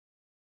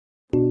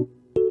Hello,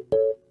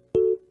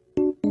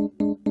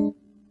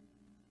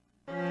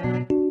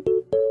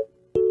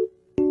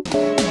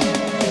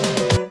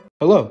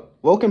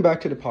 welcome back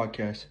to the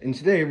podcast, and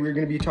today we're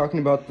going to be talking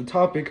about the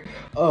topic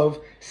of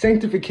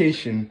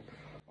sanctification.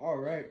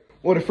 Alright,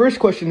 well, the first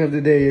question of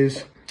the day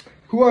is,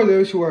 who are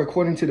those who are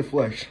according to the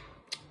flesh?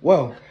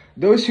 Well,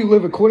 those who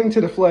live according to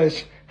the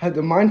flesh have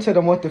the mindset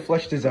on what the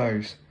flesh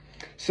desires.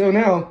 So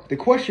now, the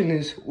question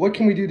is, what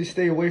can we do to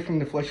stay away from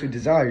the fleshly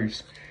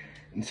desires?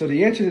 And so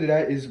the answer to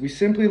that is we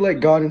simply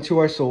let God into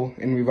our soul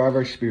and revive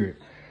our spirit.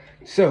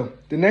 So,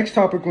 the next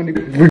topic we're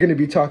going to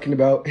be talking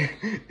about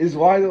is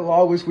why the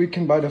law was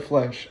weakened by the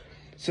flesh.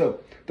 So,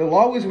 the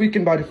law was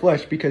weakened by the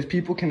flesh because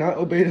people cannot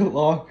obey the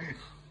law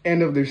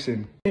and of their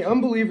sin. An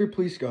unbeliever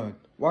please God.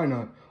 Why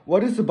not?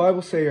 What does the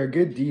Bible say our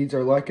good deeds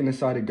are like in the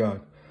sight of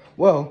God?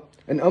 Well,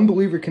 an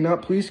unbeliever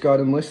cannot please God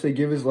unless they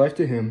give his life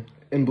to Him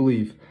and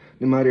believe,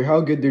 no matter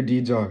how good their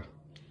deeds are.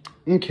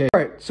 Okay.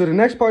 Alright, so the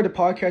next part of the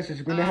podcast is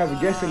we're going to have a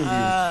guest interview.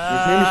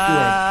 His name is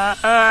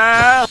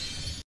Gerard.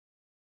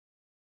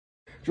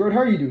 Gerard, how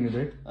are you doing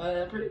today?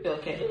 Pretty good,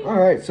 okay.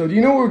 Alright, so do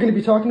you know what we're going to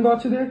be talking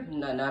about today?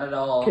 No, not at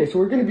all. Okay, so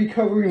we're going to be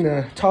covering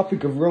the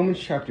topic of Romans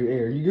chapter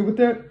 8. Are you good with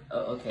that?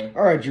 Oh, okay.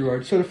 Alright,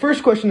 Gerard, so the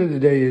first question of the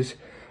day is,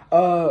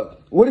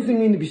 what does it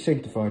mean to be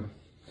sanctified?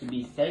 To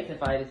be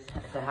sanctified is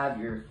to have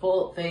your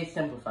full faith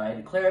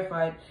simplified,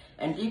 clarified,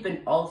 and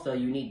deepened. Also,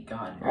 you need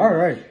God. Right?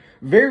 Alright,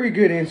 very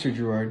good answer,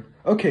 Gerard.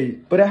 Okay,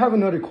 but I have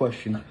another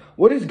question.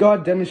 What is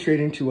God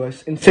demonstrating to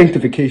us in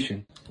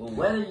sanctification? Well,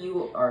 whether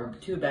you are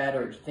too bad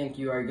or think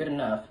you are good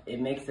enough,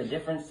 it makes a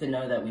difference to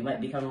know that we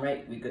might become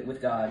right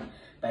with God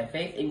by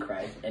faith in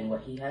Christ and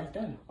what He has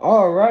done.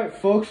 Alright,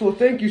 folks. Well,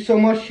 thank you so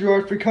much,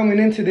 Gerard, for coming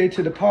in today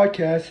to the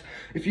podcast.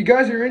 If you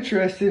guys are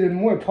interested in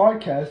more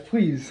podcasts,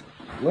 please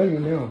let me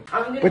know.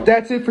 But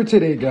that's it for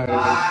today, guys.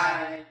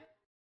 Bye.